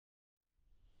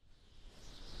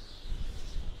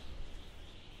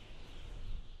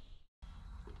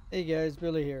Hey guys,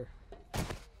 Billy here,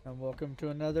 and welcome to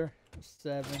another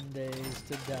 7 Days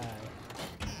to Die.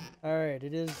 Alright,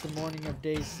 it is the morning of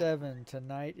day 7.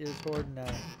 Tonight is Horde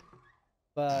night.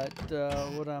 But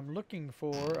what I'm looking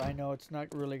for, I know it's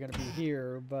not really going to be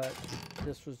here, but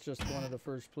this was just one of the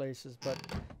first places. But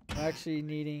I'm actually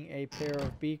needing a pair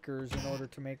of beakers in order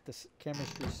to make this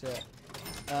chemistry set.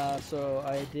 So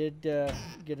I did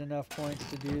get enough points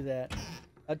to do that.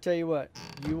 I'll tell you what,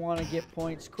 you want to get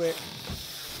points quick.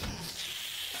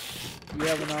 You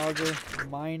have an auger,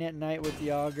 mine at night with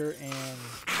the auger, and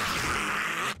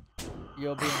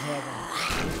you'll be in heaven.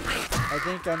 I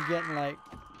think I'm getting like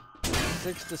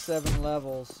 6 to 7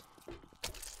 levels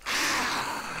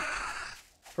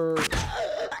per.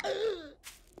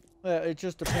 Well, it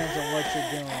just depends on what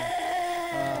you're doing.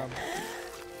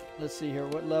 Let's see here.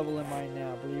 What level am I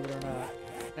now? Believe it or not,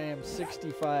 I am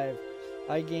 65.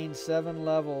 I gained 7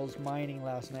 levels mining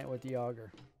last night with the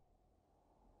auger.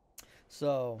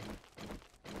 So,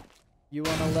 you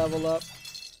want to level up,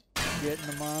 get in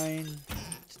the mine,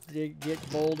 get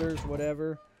boulders,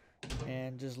 whatever,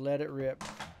 and just let it rip.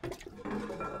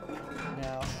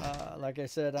 Now, like I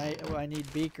said, I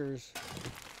need beakers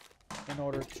in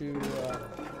order to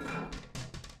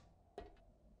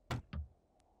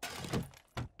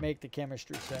make the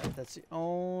chemistry set. That's the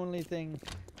only thing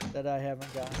that I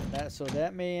haven't gotten. So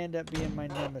that may end up being my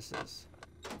nemesis.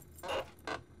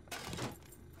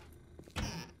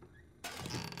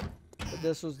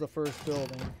 This was the first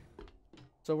building.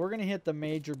 So we're going to hit the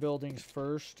major buildings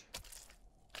first.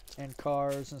 And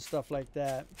cars and stuff like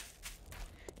that.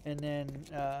 And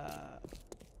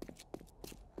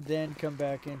then come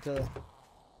back into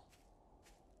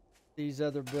these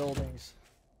other buildings.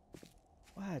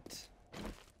 What?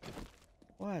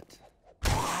 What?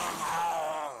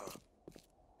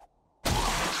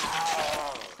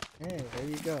 Hey, there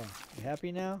you go. You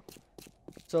happy now?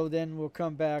 So then we'll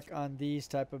come back on these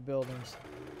type of buildings,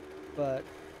 but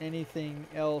anything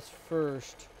else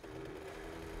first.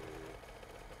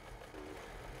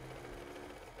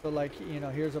 So like, you know,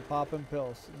 here's a poppin'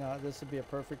 pills. Now this would be a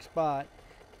perfect spot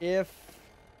if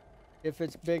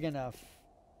it's big enough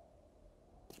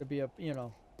to be a, you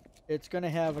know, it's going to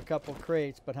have a couple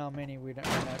crates, but how many we're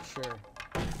not sure.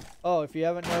 Oh, if you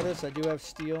haven't noticed, I do have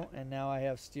steel, and now I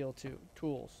have steel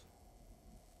tools.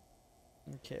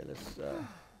 Okay, let's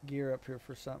gear up here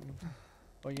for something.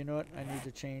 Well, you know what? I need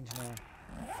to change now.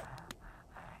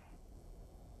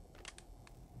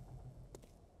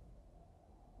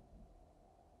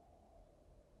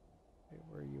 Okay,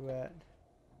 where are you at?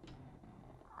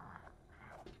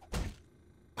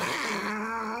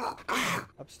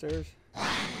 Upstairs?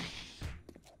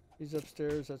 He's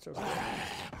upstairs, that's okay.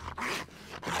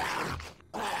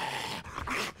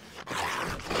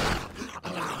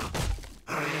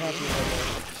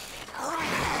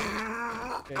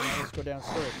 Okay, now let's go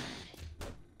downstairs.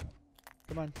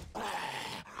 Come on.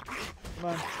 Come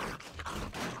on.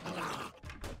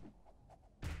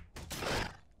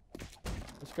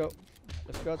 Let's go.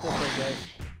 Let's go out this way, guys.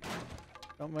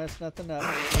 Don't mess nothing up.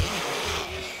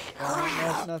 Don't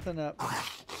mess nothing up.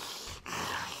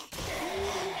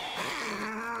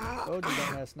 Oh, you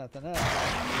don't mess nothing up.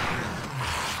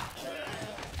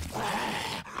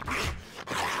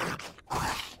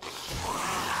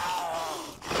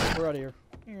 We're out of here.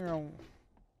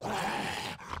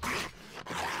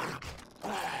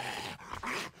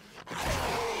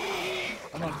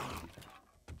 Come on.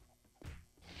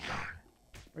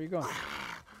 Where are you going?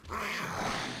 Where are you going?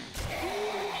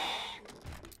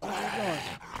 I'm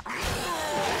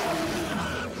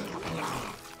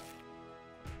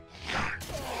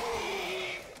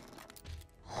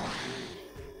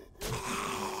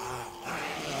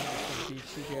gonna beat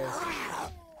you guys.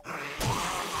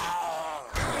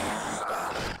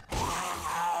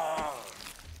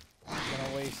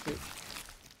 It.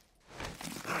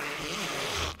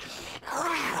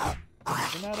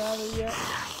 You're not out of it yet?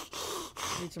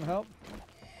 Need some help?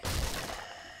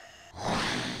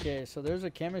 Okay, so there's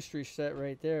a chemistry set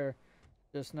right there.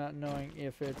 Just not knowing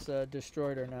if it's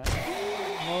destroyed or not.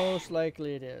 Most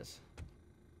likely it is.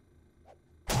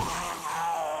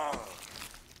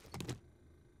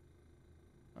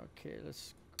 Okay,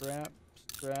 let's scrap.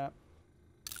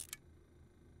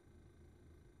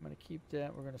 I'm going to keep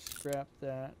that. We're going to scrap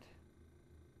that.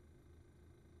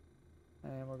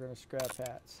 And we're going to scrap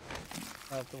hats.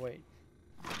 I'll have to wait.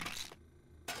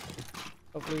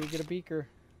 Hopefully we get a beaker.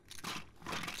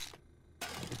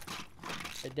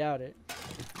 I doubt it.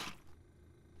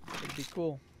 It'd be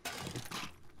cool.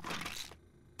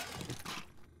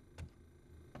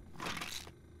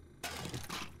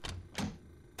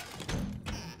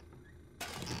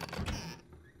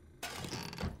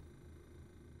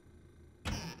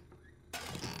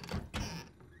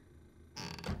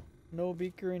 No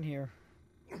beaker in here.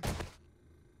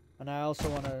 And I also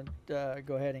want to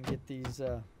go ahead and get these.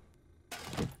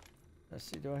 Let's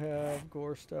see, do I have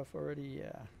gore stuff already?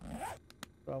 Yeah.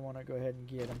 So I want to go ahead and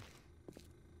get them.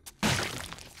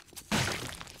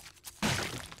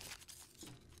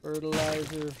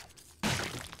 Fertilizer. I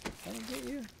didn't get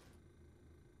you?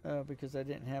 Because I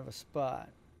didn't have a spot.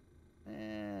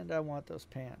 And I want those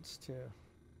pants too.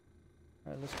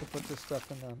 Alright, let's go put this stuff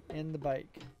in the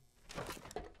bike.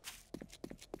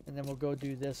 And then we'll go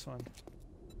do this one.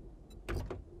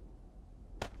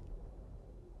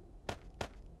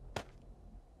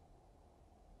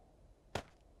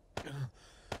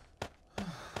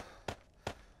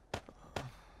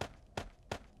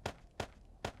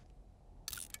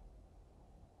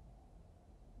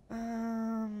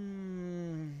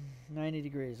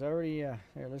 Degrees already. Here,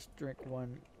 let's drink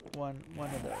one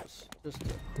of those just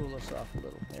to cool us off a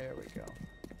little. There we go.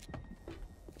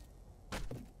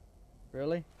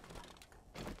 Really?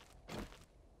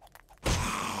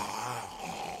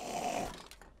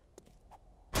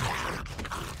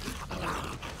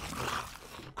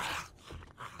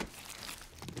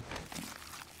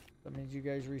 That means you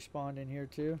guys respawned in here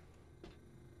too.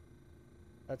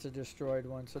 That's a destroyed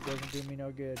one, so it doesn't do me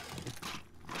no good.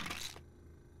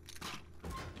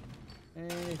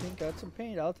 Anything got some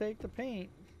paint? I'll take the paint.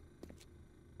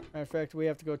 Matter of fact, we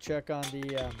have to go check on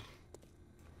the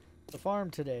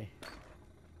farm today.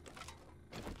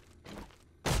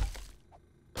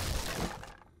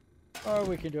 Or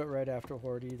we can do it right after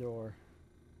Horde, either or.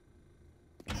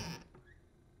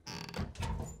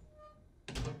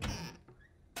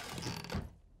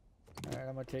 Alright,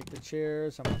 I'm gonna take the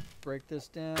chairs. I'm gonna break this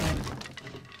down.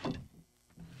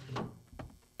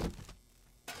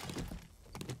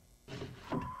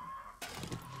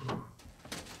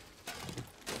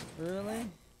 Really?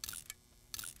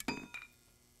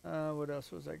 What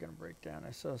else was I gonna break down?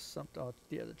 I saw something. Oh,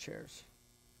 the other chairs.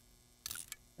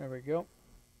 There we go.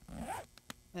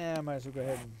 Yeah, I might as well go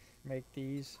ahead and make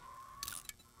these.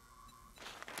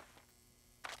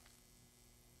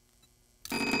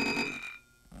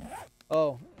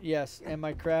 Oh, yes, and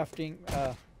my crafting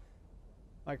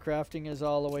is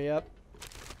all the way up.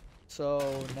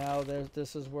 So now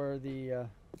this is where the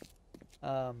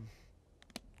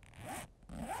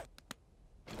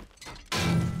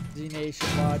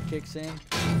ZNations mod kicks in.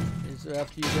 Is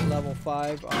after you get level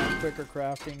 5 on quicker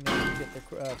crafting, then you get the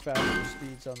faster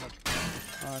speeds on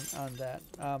that.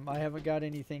 I haven't got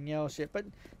anything else yet, but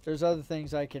there's other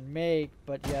things I can make,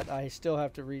 but yet I still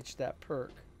have to reach that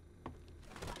perk.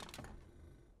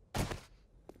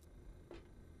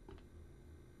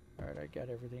 Alright, I got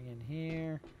everything in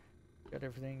here. Got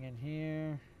everything in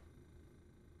here.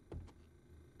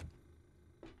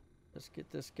 Let's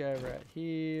get this guy right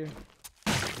here.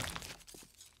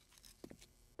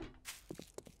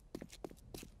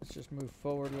 Let's just move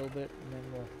forward a little bit and then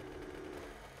we'll...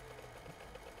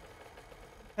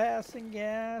 Passing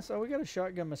gas. Oh, we got a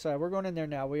shotgun Messiah. We're going in there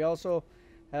now. We also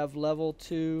have level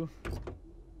 2.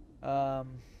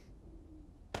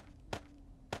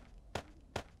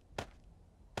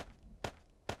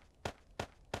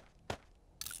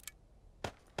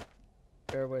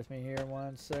 Bear with me here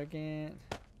 1 second.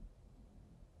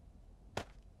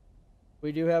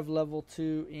 We do have level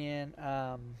 2 in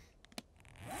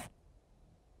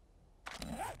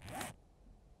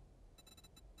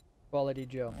Quality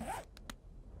Joe.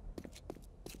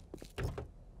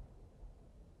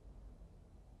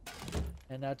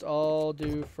 And that's all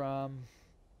due from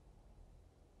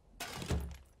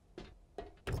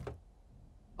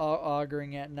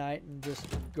augering at night and just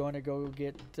going to go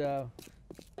get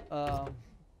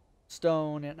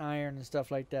stone and iron and stuff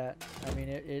like that. I mean,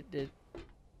 it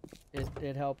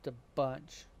helped a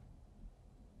bunch.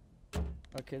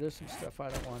 Okay, there's some stuff I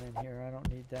don't want in here. I don't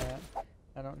need that.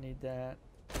 I don't need that.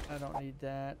 I don't need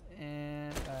that.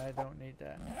 And I don't need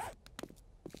that.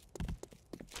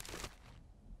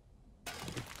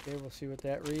 Okay, we'll see what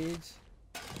that reads.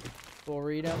 We'll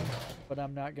read them, but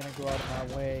I'm not going to go out of my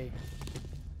way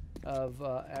of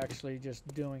actually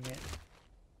just doing it.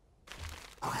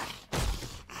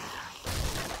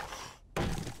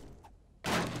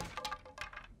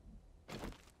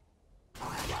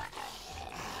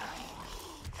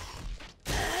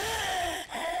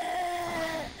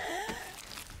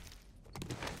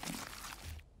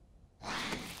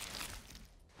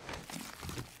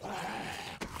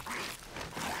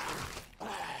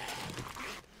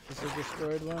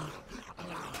 Destroyed one.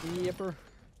 Yipper.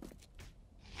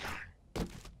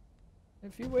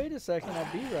 If you wait a second,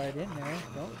 I'll be right in there.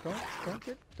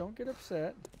 Don't get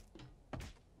upset.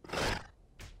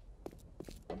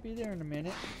 I'll be there in a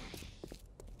minute.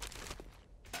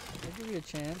 give you a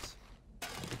chance.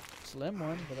 Slim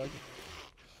one, but I'll...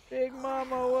 Big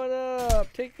Mama, what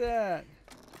up? Take that.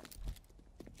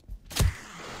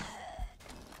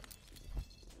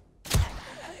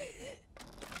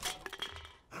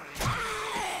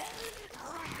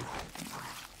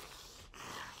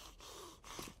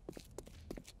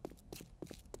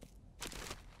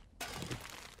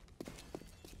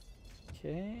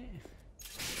 Okay.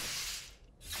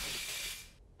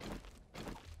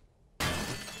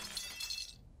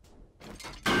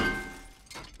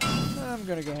 I'm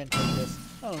gonna go ahead and take this.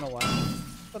 I don't know why,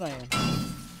 but I am.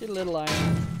 Get a little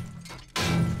iron.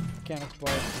 Mechanical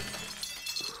part.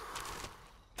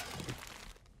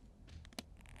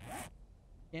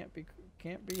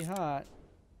 Can't be hot.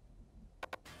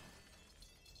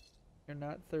 You're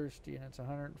not thirsty, and it's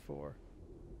 104.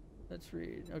 Let's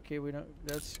read. Okay, we don't.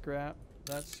 That's scrap.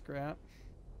 That's scrap.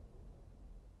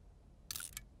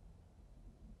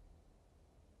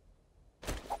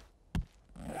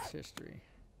 That's history.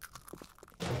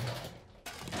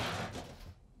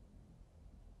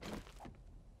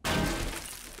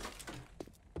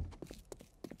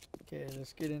 Okay,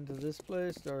 let's get into this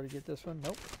place. Did I already get this one?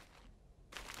 Nope.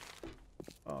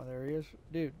 Oh, there he is.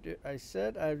 Dude, I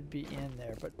said I'd be in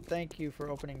there, but thank you for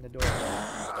opening the door.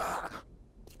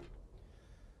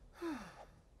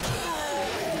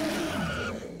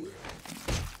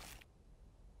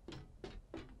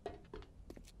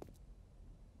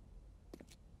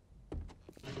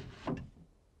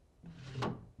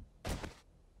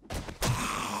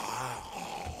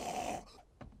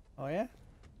 Oh, yeah?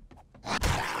 What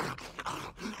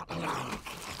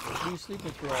are you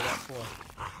sleeping through all that for?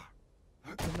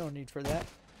 There's no need for that.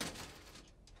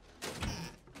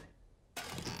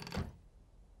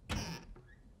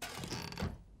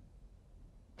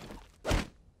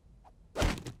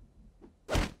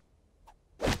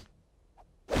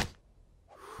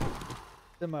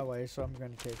 It's in my way, so I'm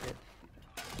going to take it.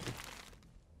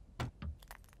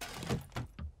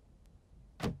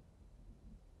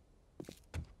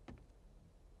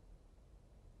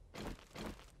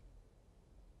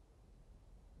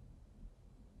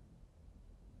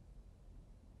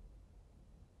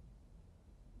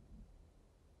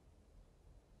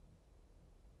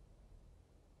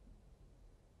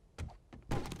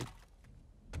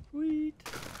 Sweet.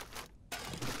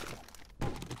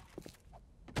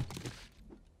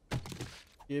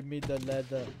 Give me the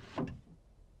leather.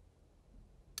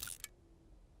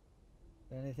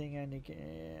 Anything I need?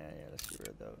 Yeah, let's get rid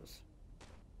of those.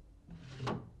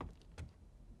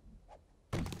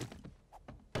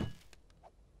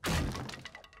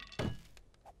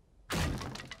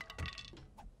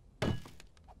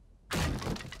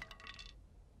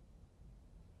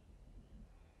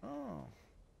 Oh,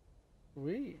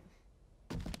 sweet.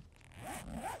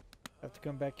 Have to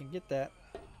come back and get that.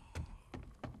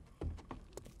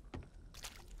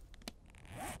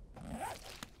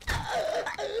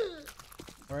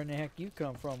 Where in the heck you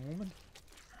come from, woman?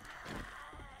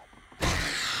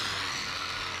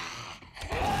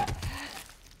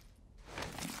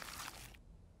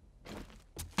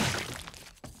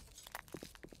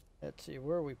 Let's see,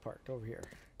 where are we parked? Over here.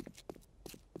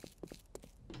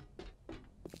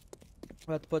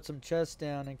 We'll have to put some chests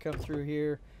down and come through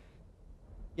here.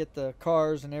 Get the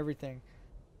cars and everything.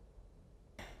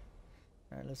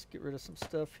 Alright, let's get rid of some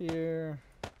stuff here.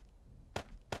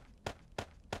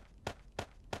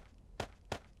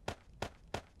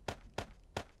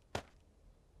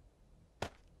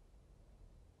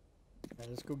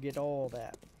 Let's go get all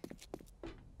that.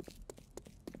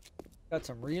 Got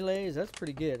some relays. That's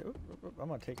pretty good. Oop, oop, oop, I'm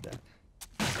gonna take that.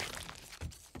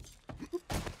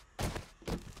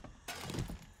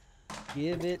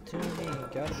 Give it to me.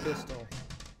 Got a pistol.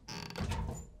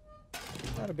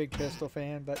 Not a big pistol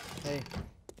fan, but hey.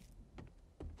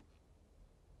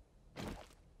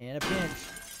 And a pinch.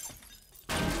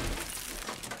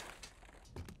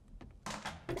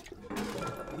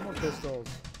 More pistols.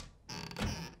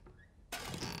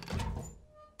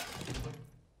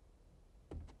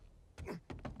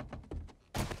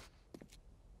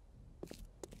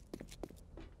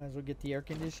 Might as well get the air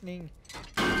conditioning.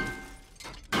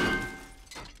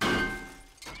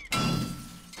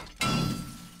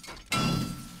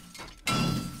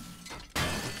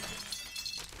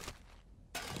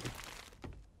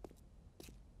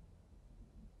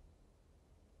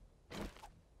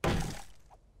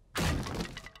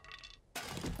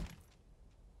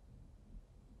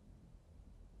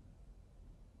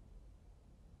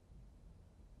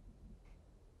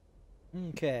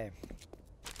 Okay.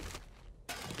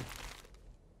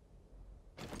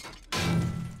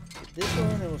 Get this one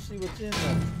and we'll see what's in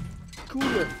the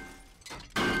cooler.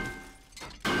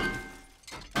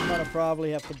 gonna probably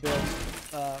have to build,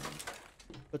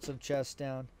 put some chests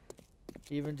down.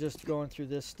 Even just going through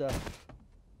this stuff.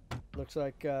 Looks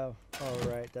like, all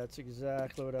right, that's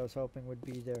exactly what I was hoping would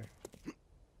be there.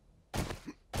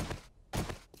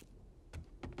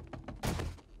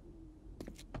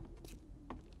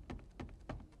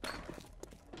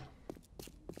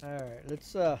 Alright,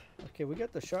 let's, okay, we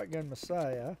got the Shotgun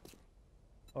Messiah.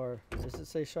 Or, does it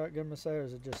say Shotgun Messiah, or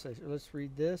does it just say, let's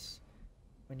read this.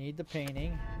 We need the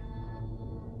painting.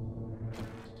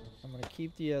 I'm gonna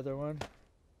keep the other one.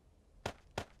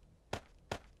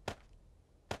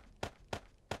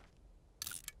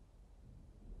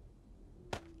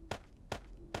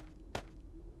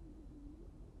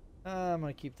 I'm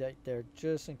gonna keep that there,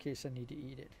 just in case I need to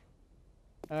eat it.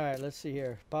 Alright, let's see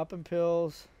here. Popping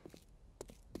pills.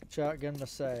 Shotgun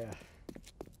Messiah.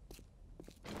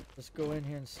 Let's go in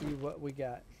here and see what we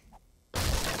got.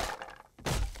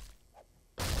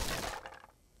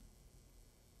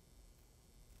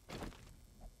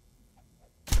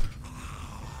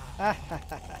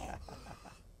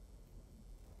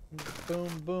 Boom,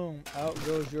 boom. Out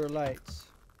goes your lights.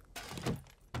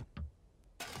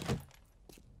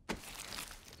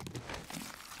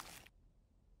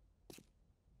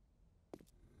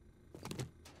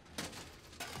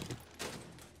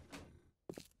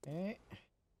 Okay.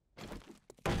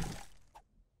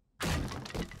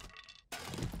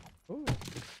 Ooh.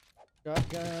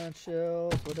 Shotgun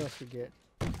shells. What else we get?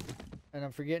 And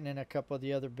I'm forgetting in a couple of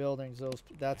the other buildings,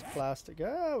 that's plastic.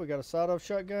 Oh, we got a sawed-off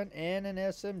shotgun and an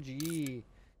SMG.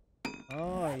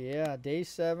 Oh yeah, day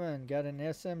 7, got an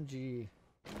SMG.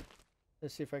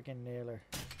 Let's see if I can nail her.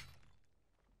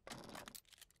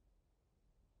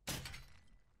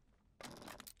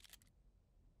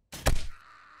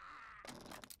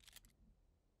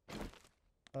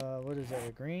 What is that,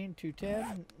 a green?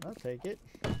 210? I'll take it.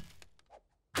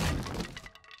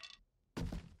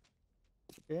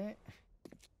 Okay.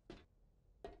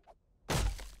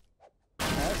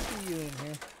 I see you in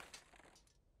here.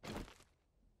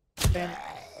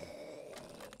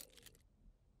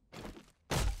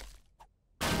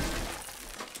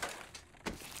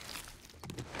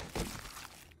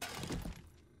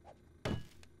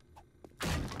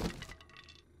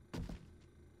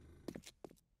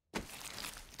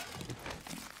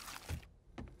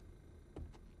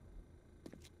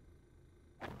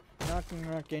 And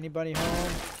knock anybody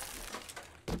home?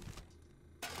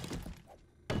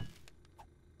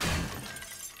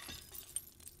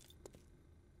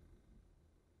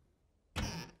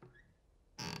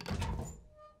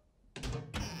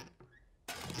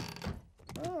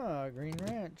 Ah, green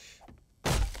wrench.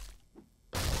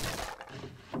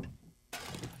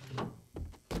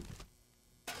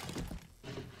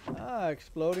 Ah,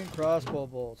 exploding crossbow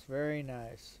bolts. Very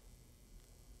nice.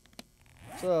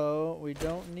 So, we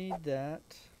don't need that.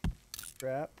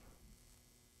 Scrap.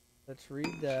 Let's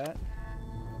read that.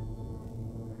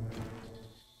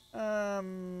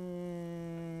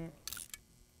 I'm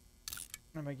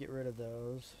gonna get rid of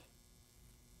those.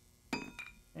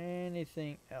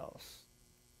 Anything else?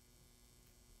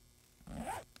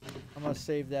 I'm gonna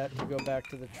save that to go back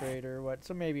to the trader. What?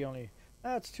 So maybe only...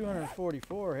 That's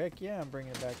 244. Heck yeah, I'm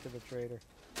bringing it back to the trader.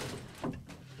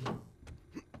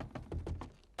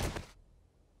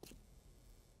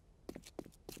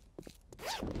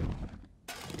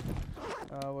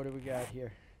 What do we got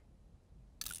here?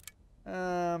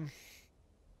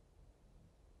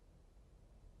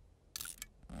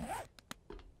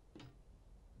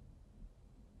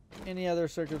 Any other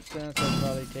circumstance, I'll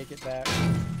probably take it back.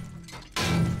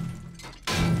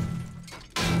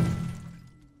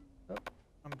 Oh,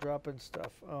 I'm dropping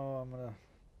stuff. Oh, I'm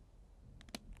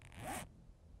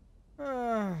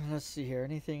gonna... let's see here.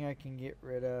 Anything I can get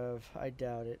rid of? I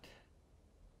doubt it.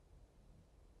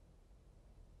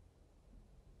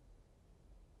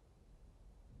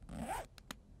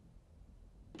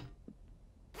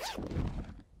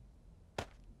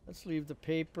 Let's leave the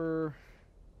paper.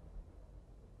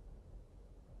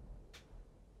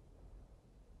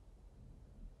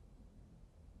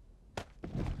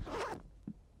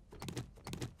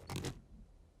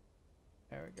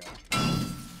 There we go.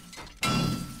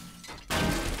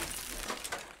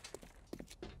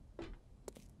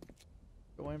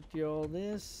 Go empty all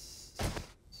this.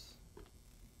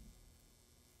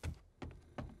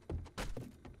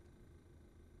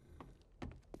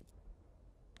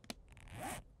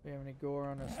 Do we have any gore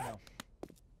on us? No.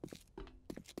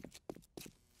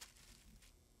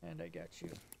 And I got you.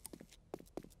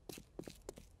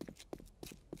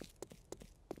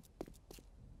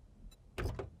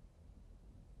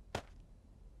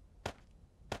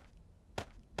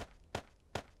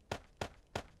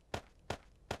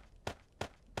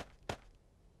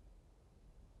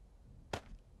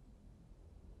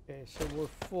 Okay, so we're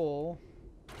full.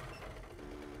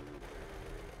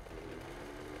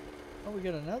 Oh, we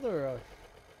got another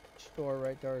store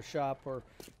right there, or shop, or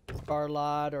car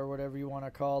lot, or whatever you want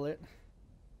to call it.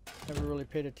 Never really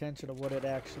paid attention to what it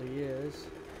actually is.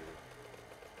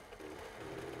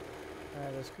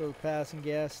 Alright, let's go passing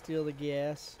gas, steal the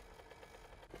gas.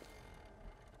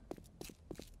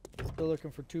 Still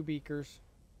looking for 2 beakers.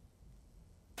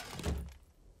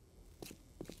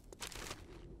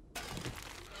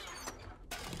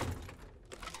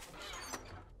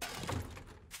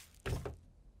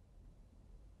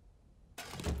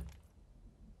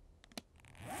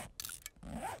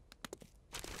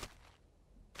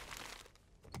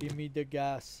 Give me the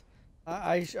gas.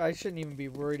 I shouldn't even be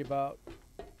worried about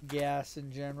gas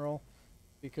in general,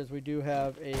 because we do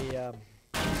have a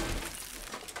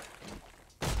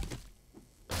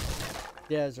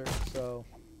desert, so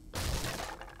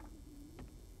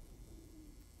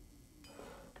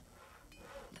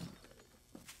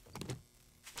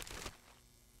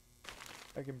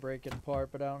I can break it apart,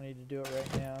 but I don't need to do it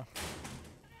right now.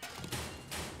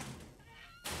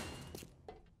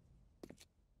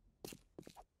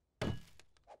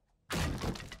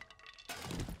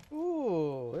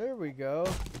 Ooh, there we go.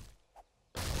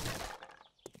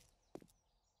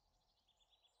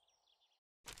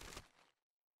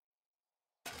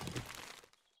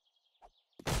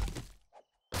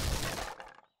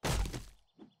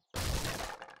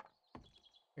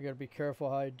 I gotta be careful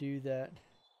how I do that.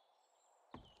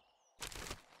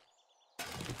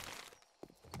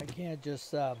 I can't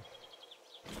just Ooh,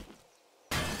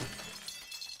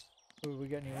 we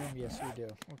got any room? Yes, we do.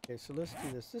 Okay, so let's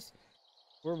do this.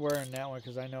 We're wearing that one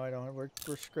because I know I don't. We're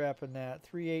scrapping that.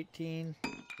 318.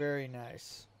 Very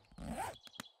nice.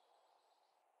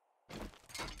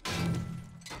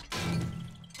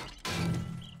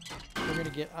 We're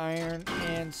gonna get iron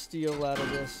and steel out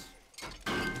of this.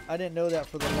 I didn't know that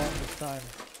for the longest time.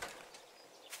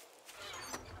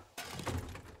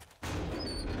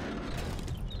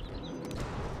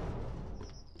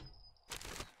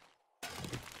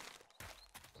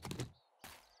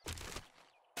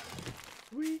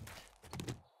 Sweet.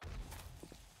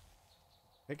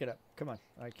 Pick it up. Come on.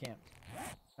 I can't.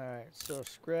 Alright, so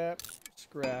scrap.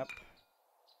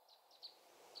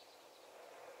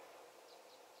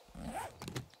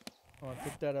 I want to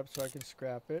pick that up so I can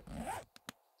scrap it.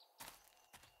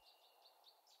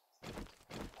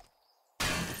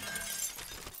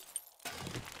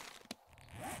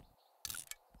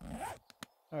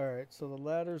 Alright, so the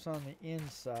ladder's on the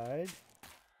inside.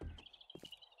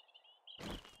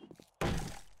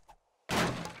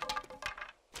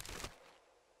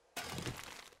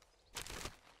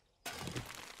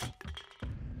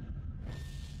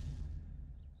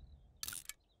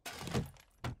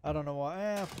 I don't know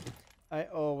why. I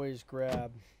always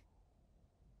grab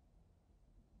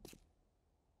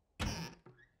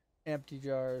empty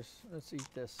jars. Let's eat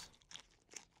this.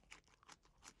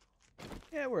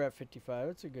 Yeah, we're at 55.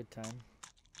 It's a good time.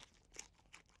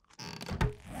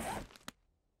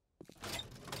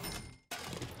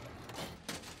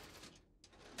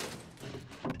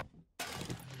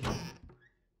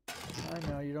 I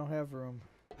know you don't have room.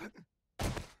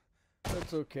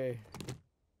 That's okay.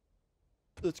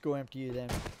 Let's go empty you then.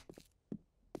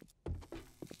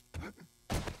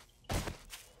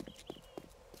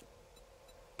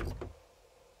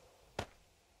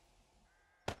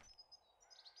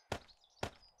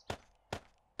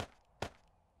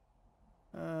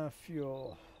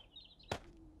 Fuel.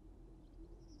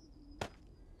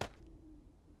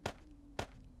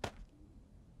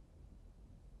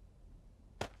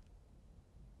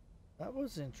 That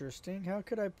was interesting. How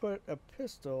could I put a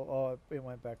pistol? Oh, it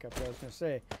went back up there. I was going to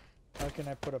say, how can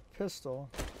I put a pistol?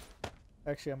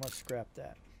 Actually, I'm going to scrap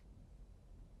that.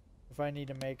 If I need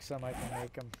to make some, I can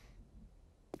make them.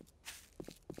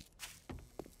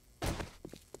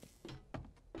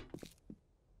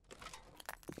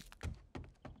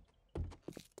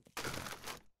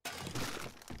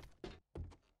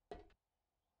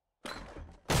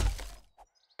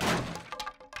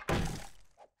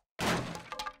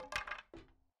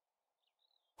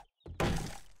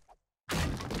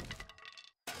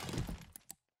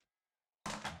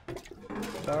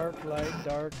 Dark light,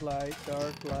 dark light,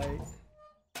 dark light.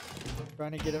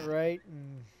 Trying to get it right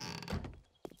and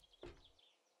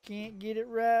can't get it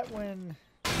right when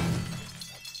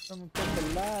someone puts a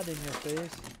light in your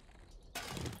face.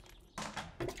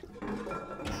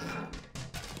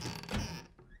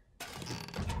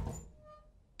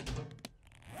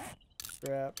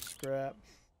 Scrap.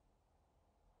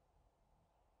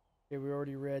 Okay, we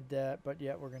already read that, but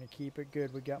yeah, we're going to keep it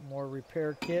good. We got more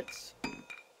repair kits.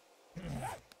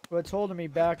 What's holding me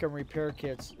back on repair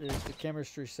kits is the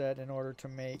chemistry set in order to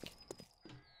make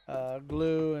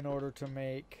glue, in order to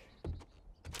make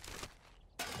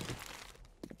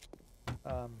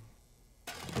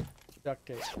duct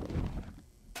tape.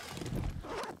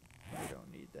 I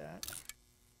don't need that.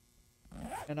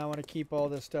 And I want to keep all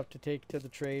this stuff to take to the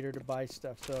trader to buy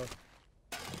stuff, so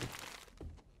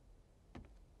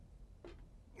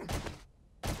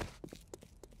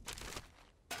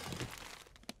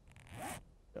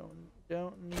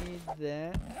don't need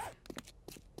that.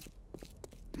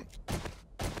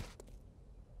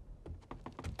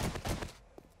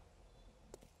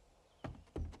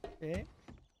 Okay.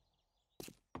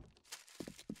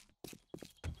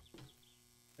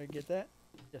 Did I get that?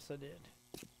 Yes, I did.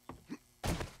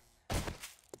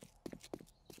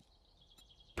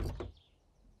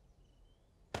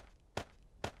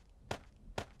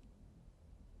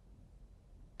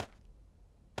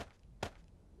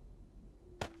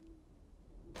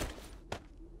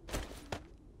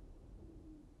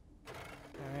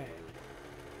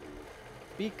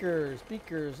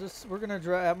 Beakers. This we're gonna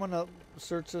drive. I'm gonna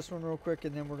search this one real quick,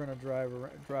 and then we're gonna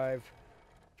drive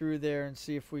through there and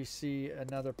see if we see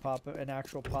another an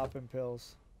actual poppin'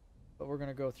 pills. But we're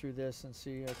gonna go through this and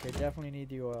see. Okay, definitely need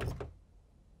the oil.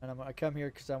 And I come here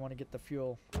because I want to get the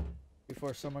fuel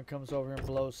before someone comes over and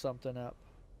blows something up.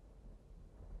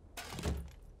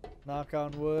 Knock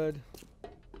on wood.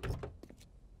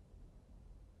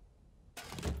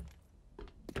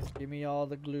 Give me all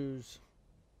the glues.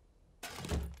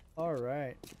 All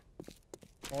right.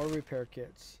 More repair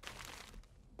kits.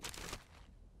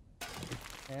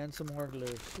 And some more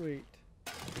glue. Sweet.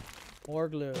 More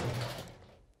glue.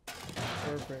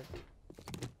 Perfect.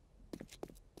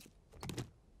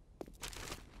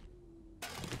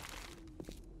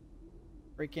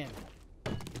 Break in.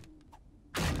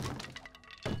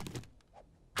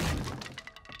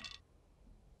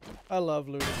 I love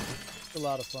looting. It's a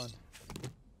lot of fun.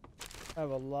 I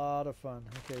have a lot of fun.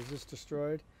 Okay, is this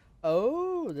destroyed?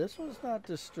 Oh, this one's not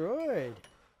destroyed.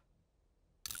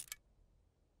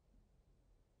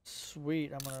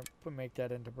 Sweet. I'm gonna make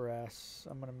that into brass.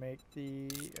 I'm gonna make the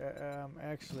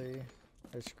actually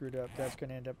I screwed up. That's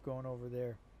gonna end up going over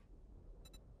there.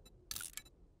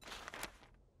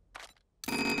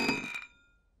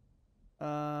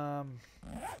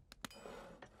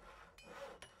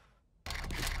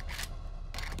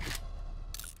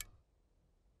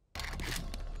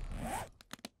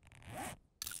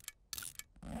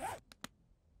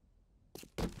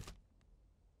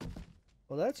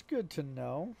 Well, that's good to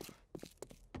know.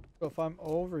 So if I'm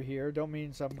over here, don't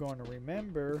mean I'm going to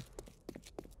remember.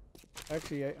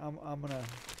 Actually, I'm gonna.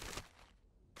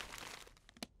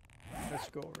 Let's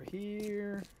go over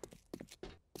here.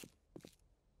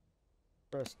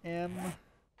 Press M.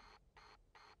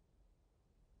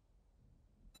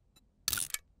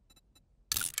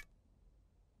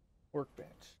 Workbench.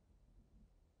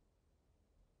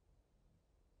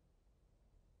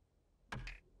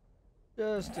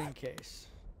 Just in case.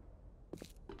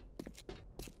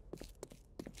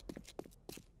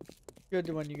 Good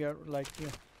when you got like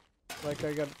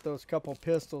I got those couple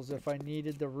pistols if I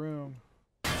needed the room.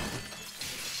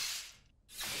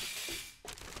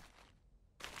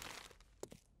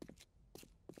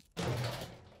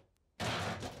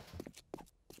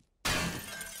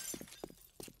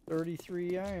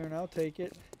 .33 iron, I'll take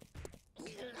it.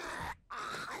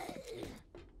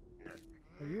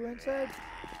 Are you inside?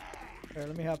 Here,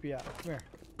 let me help you out. Come here.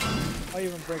 I'll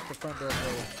even break the front door for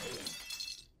you.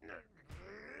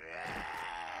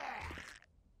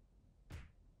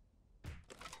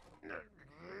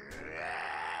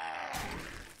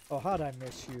 Oh, how'd I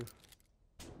miss you?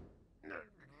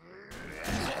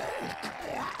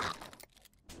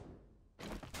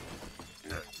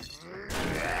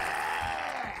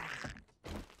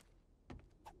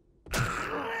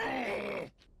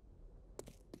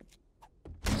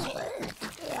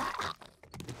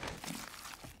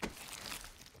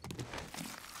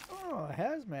 Oh,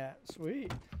 hazmat,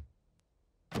 sweet.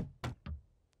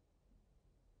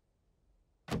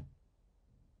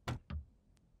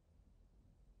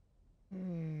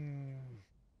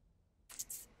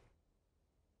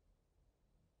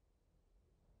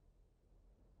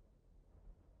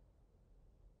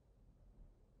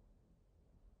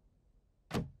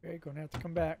 Okay, gonna have to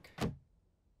come back.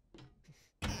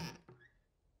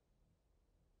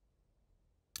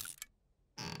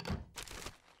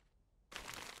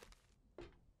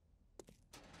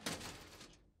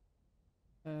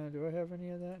 Do I have any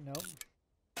of that? Nope.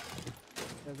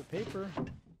 There's a paper.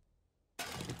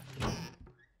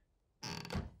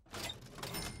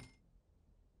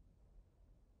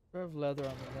 I have leather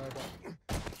on the leather.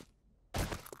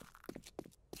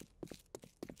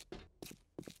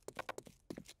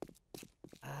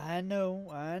 I know,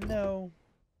 I know.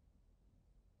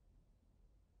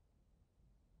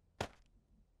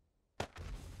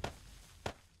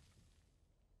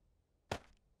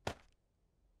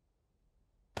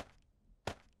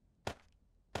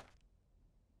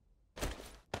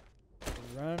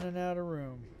 Running out of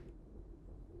room.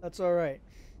 That's all right.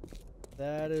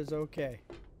 That is okay.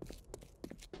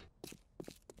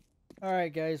 All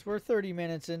right, guys, we're 30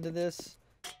 minutes into this.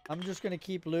 I'm just gonna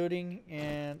keep looting,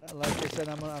 and like I said,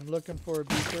 I'm looking for a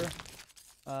beaker.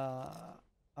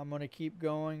 I'm gonna keep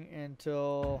going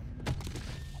until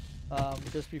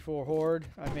just before horde.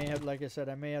 I may have, like I said,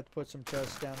 I may have to put some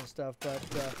chests down and stuff, but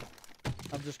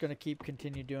I'm just gonna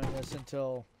continue doing this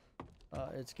until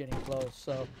it's getting close.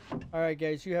 So, all right,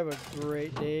 guys, you have a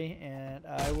great day, and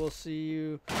I will see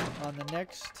you on the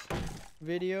next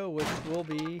video, which will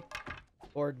be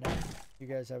horde night. You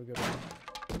guys have a good one.